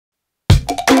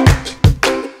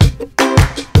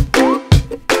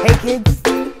kids!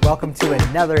 Welcome to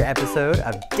another episode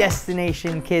of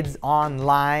Destination Kids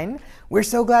Online. We're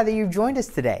so glad that you've joined us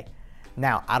today.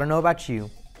 Now, I don't know about you,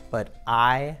 but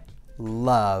I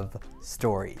love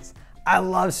stories. I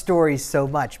love stories so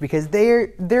much because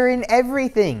they're in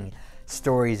everything.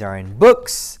 Stories are in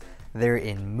books, they're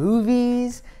in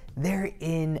movies, they're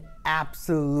in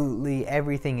absolutely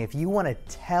everything. If you want to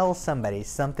tell somebody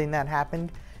something that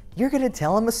happened, you're going to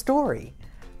tell them a story.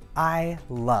 I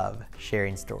love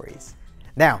sharing stories.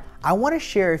 Now, I want to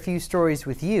share a few stories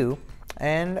with you,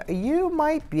 and you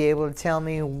might be able to tell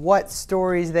me what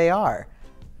stories they are.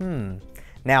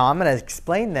 Now, I'm going to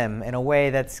explain them in a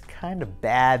way that's kind of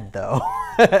bad, though.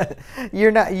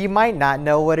 You might not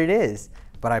know what it is,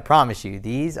 but I promise you,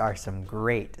 these are some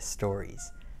great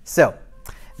stories. So,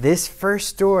 this first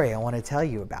story I want to tell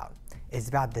you about is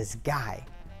about this guy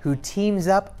who teams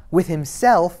up with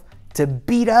himself to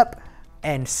beat up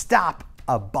and stop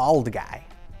a bald guy.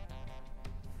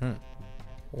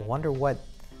 Wonder what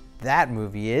that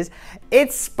movie is.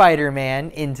 It's Spider-Man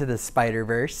Into the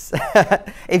Spider-Verse.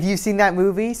 If you've seen that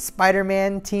movie,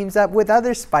 Spider-Man teams up with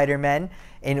other Spider-Men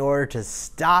in order to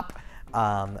stop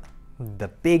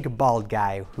the big bald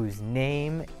guy whose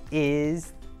name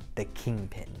is the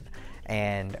Kingpin.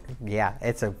 And yeah,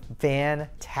 it's a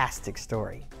fantastic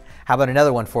story. How about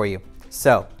another one for you?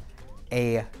 So,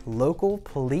 a local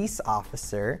police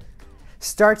officer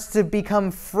starts to become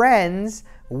friends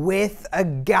with a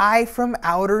guy from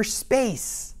outer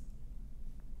space.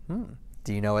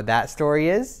 Do you know what that story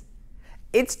is?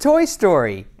 It's Toy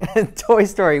Story. Toy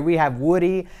Story, we have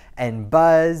Woody and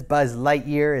Buzz. Buzz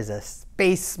Lightyear is a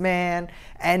spaceman,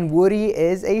 and Woody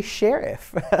is a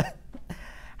sheriff.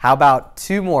 How about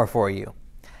two more for you?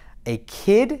 A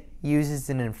kid uses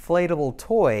an inflatable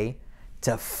toy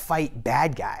to fight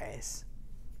bad guys.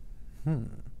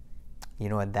 You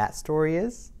know what that story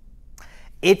is?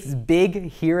 It's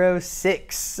Big Hero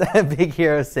 6. Big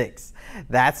Hero 6.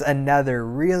 That's another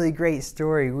really great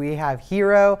story. We have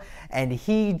Hero, and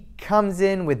he comes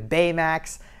in with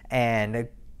Baymax and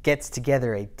gets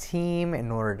together a team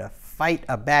in order to fight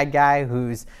a bad guy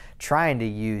who's trying to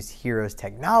use Hero's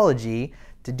technology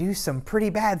to do some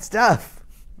pretty bad stuff.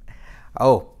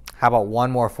 Oh, how about one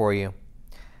more for you?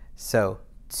 So,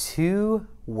 two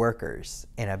workers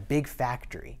in a big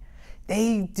factory.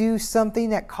 They do something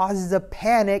that causes a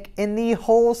panic in the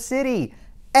whole city.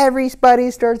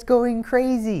 Everybody starts going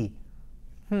crazy.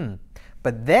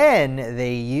 But then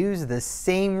they use the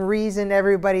same reason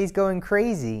everybody's going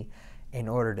crazy in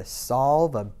order to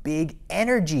solve a big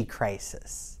energy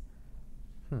crisis.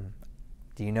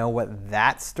 Do you know what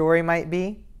that story might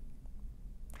be?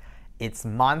 It's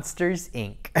Monsters,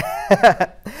 Inc.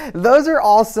 Those are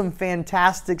all some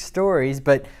fantastic stories,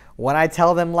 but when I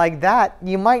tell them like that,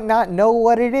 you might not know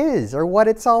what it is or what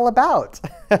it's all about.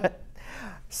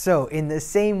 So in the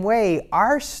same way,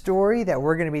 our story that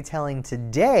we're going to be telling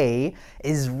today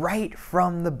is right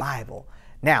from the Bible.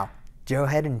 Now, go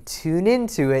ahead and tune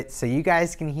into it so you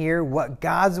guys can hear what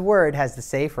God's Word has to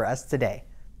say for us today.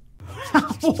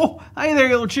 Hey there,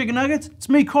 you little chicken nuggets. It's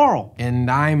me, Carl. And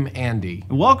I'm Andy.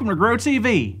 And welcome to Grow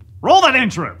TV. Roll that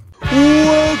intro.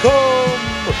 Welcome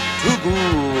to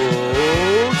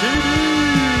Grow TV.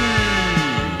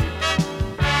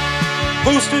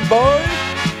 Hosted by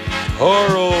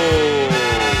Carl.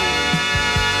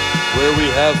 Where we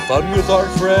have fun with our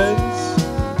friends,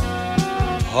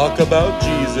 talk about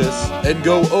Jesus, and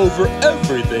go over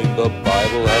everything the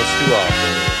Bible has to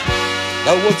offer.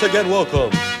 Now once again,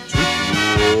 welcome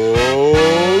Grow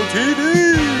TV.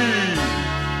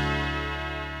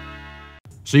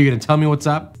 So you're gonna tell me what's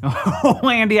up? Oh,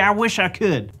 Andy, I wish I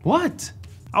could. What?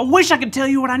 I wish I could tell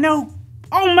you what I know.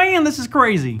 Oh man, this is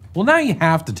crazy. Well, now you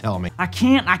have to tell me. I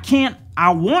can't. I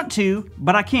want to,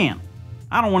 but I can't.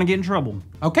 I don't want to get in trouble.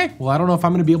 Okay, well, I don't know if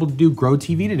I'm gonna be able to do Grow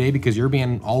TV today because you're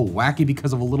being all wacky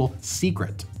because of a little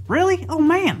secret. Really? Oh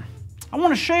man, I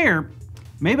want to share.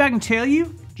 Maybe I can tell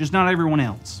you, just not everyone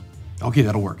else. Okay,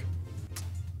 that'll work.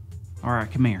 All right,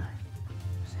 come here.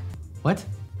 What?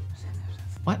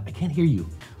 What? I can't hear you.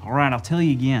 All right, I'll tell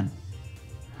you again.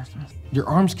 Your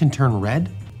arms can turn red?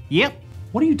 Yep,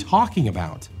 What are you talking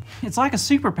about? it's like a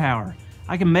superpower.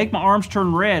 I can make my arms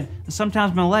turn red and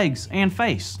sometimes my legs and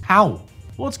face. How?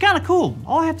 Well, it's kind of cool.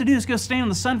 All I have to do is go stand in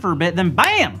the sun for a bit, then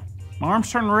bam, my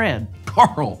arms turn red.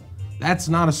 Carl, that's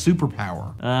not a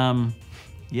superpower.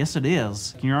 Yes it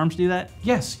is. Can your arms do that?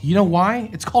 Yes, you know why?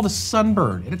 It's called a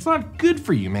sunburn, and it's not good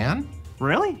for you, man.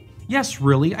 Really? Yes,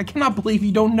 really. I cannot believe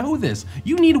you don't know this.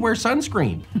 You need to wear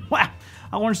sunscreen. Wow,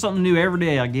 I learn something new every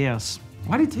day, I guess.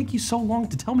 Why did it take you so long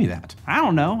to tell me that? I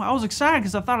don't know. I was excited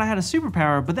because I thought I had a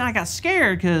superpower, but then I got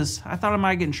scared because I thought I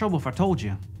might get in trouble if I told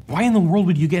you. Why in the world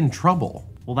would you get in trouble?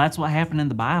 Well, that's what happened in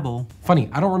the Bible. Funny,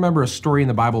 I don't remember a story in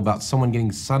the Bible about someone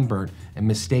getting sunburned and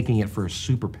mistaking it for a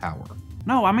superpower.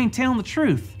 No, I mean telling the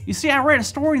truth. You see, I read a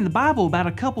story in the Bible about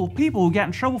a couple of people who got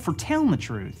in trouble for telling the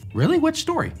truth. Really? Which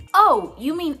story? Oh,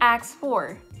 you mean Acts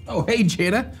 4. Oh, hey,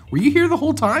 Jada. Were you here the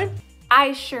whole time?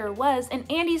 I sure was, and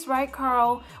Andy's right,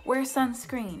 Carl. Wear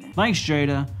sunscreen. Thanks,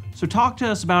 Jada. So talk to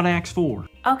us about Acts 4.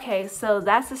 Okay, so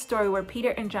that's the story where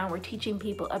Peter and John were teaching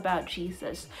people about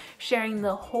Jesus, sharing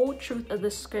the whole truth of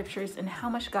the scriptures and how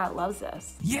much God loves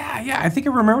us. Yeah, I think I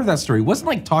remember that story. Wasn't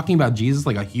like talking about Jesus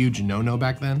like a huge no-no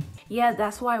back then? Yeah,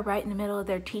 that's why right in the middle of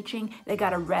their teaching, they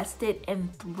got arrested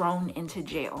and thrown into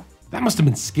jail. That must have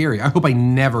been scary. I hope I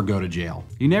never go to jail.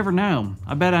 You never know.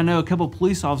 I bet I know a couple of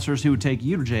police officers who would take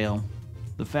you to jail.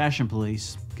 The fashion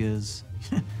police, because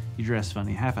you dress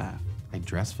funny, half-half. I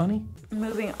dress funny?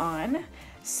 Moving on.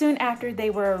 Soon after they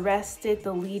were arrested,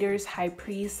 the leaders, high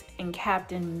priest, and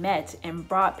captain met and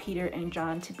brought Peter and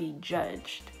John to be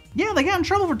judged. Yeah, they got in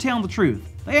trouble for telling the truth.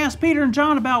 They asked Peter and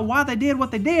John about why they did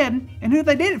what they did and who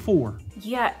they did it for.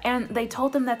 Yeah, and they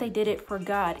told them that they did it for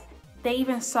God. They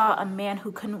even saw a man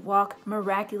who couldn't walk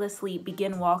miraculously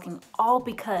begin walking, all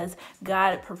because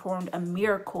God performed a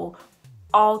miracle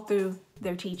all through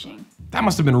their teaching. That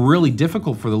must have been really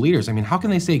difficult for the leaders. I mean, how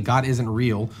can they say God isn't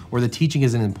real or the teaching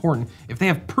isn't important if they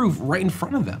have proof right in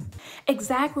front of them?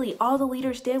 Exactly. All the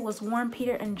leaders did was warn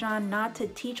Peter and John not to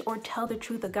teach or tell the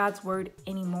truth of God's word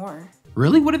anymore.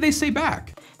 Really? What did they say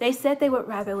back? They said they would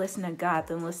rather listen to God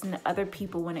than listen to other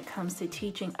people when it comes to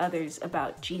teaching others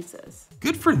about Jesus.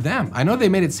 Good for them. I know they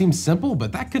made it seem simple,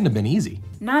 but that couldn't have been easy.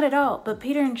 Not at all, but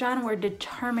Peter and John were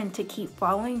determined to keep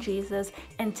following Jesus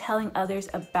and telling others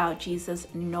about Jesus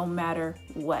no matter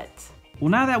what. Well,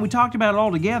 now that we talked about it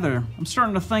all together, I'm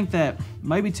starting to think that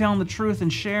maybe telling the truth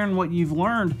and sharing what you've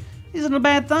learned isn't a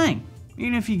bad thing,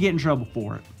 even if you get in trouble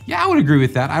for it. Yeah, I would agree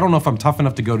with that. I don't know if I'm tough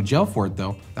enough to go to jail for it,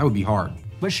 though. That would be hard.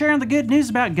 But sharing the good news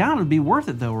about God would be worth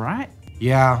it, though, right?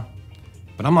 Yeah,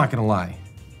 but I'm not gonna lie.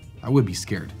 I would be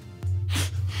scared.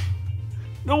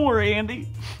 Don't worry, Andy.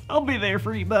 I'll be there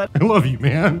for you, bud. I love you,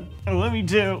 man. I love you,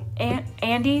 too.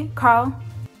 Andy, Carl,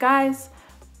 guys,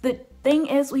 the thing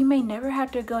is we may never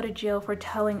have to go to jail for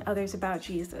telling others about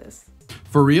Jesus.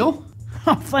 For real?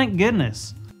 Oh, thank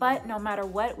goodness. But no matter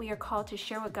what, we are called to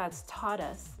share what God's taught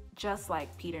us, just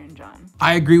like Peter and John.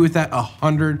 I agree with that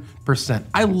 100%.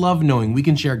 I love knowing we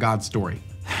can share God's story.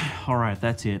 All right,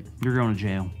 that's it. You're going to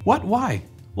jail. What? Why?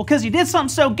 Well, because you did something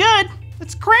so good,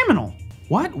 it's criminal.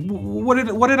 What?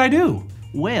 What did I do?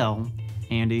 Well,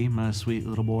 Andy, my sweet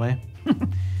little boy,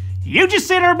 you just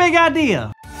said our big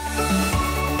idea.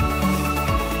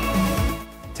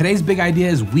 Today's big idea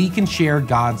is we can share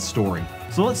God's story.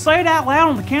 So let's say it out loud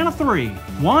on the count of 3.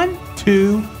 1,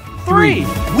 2, 3.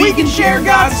 We can share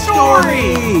God's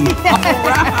story! All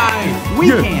right! We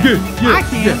can. I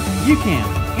can. You can.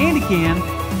 Andy can.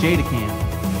 Jada can.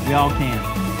 We all can.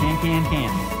 Can.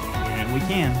 And we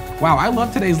can. Wow, I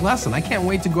love today's lesson. I can't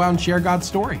wait to go out and share God's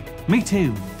story. Me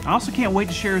too. I also can't wait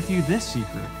to share with you this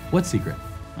secret. What secret?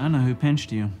 I know who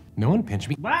pinched you. No one pinched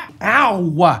me. Bah!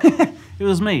 Ow! It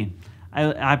was me.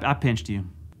 I pinched you.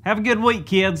 Have a good week,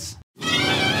 kids.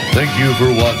 Thank you for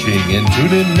watching, and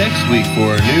tune in next week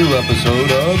for a new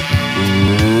episode of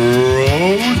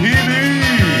Pro TV.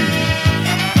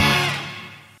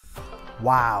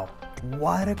 Wow,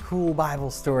 what a cool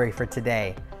Bible story for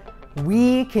today.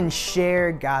 We can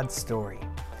share God's story.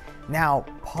 Now,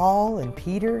 Paul and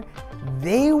Peter,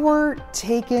 they were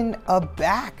taken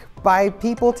aback by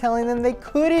people telling them they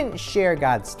couldn't share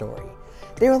God's story.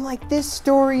 They were like, this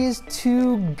story is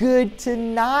too good to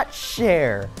not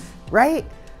share, right?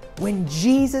 When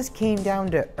Jesus came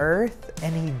down to earth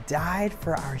and he died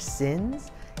for our sins,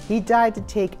 he died to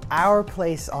take our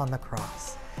place on the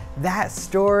cross. That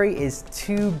story is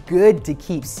too good to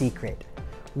keep secret.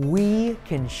 We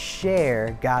can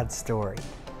share God's story.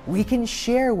 We can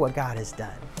share what God has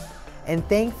done. And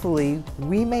thankfully,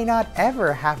 we may not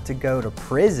ever have to go to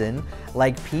prison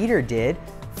like Peter did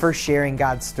for sharing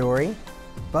God's story,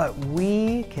 but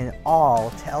we can all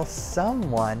tell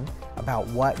someone about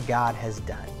what God has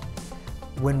done.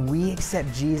 When we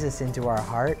accept Jesus into our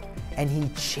heart and he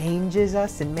changes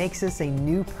us and makes us a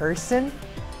new person,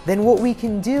 then what we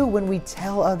can do when we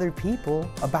tell other people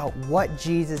about what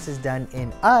Jesus has done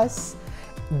in us,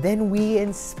 then we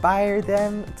inspire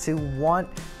them to want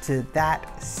to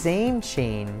that same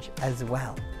change as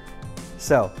well.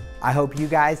 So I hope you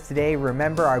guys today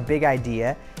remember our big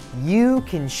idea. You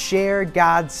can share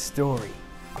God's story.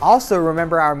 Also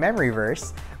remember our memory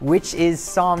verse, which is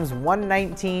Psalms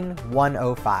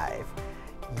 119:105.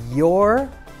 Your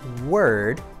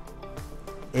word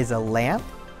is a lamp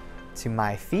to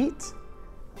my feet,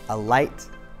 a light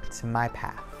to my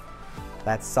path.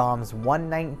 That's Psalms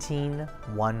 119,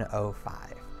 105.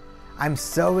 I'm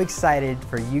so excited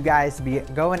for you guys to be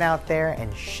going out there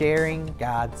and sharing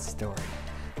God's story.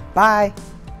 Bye.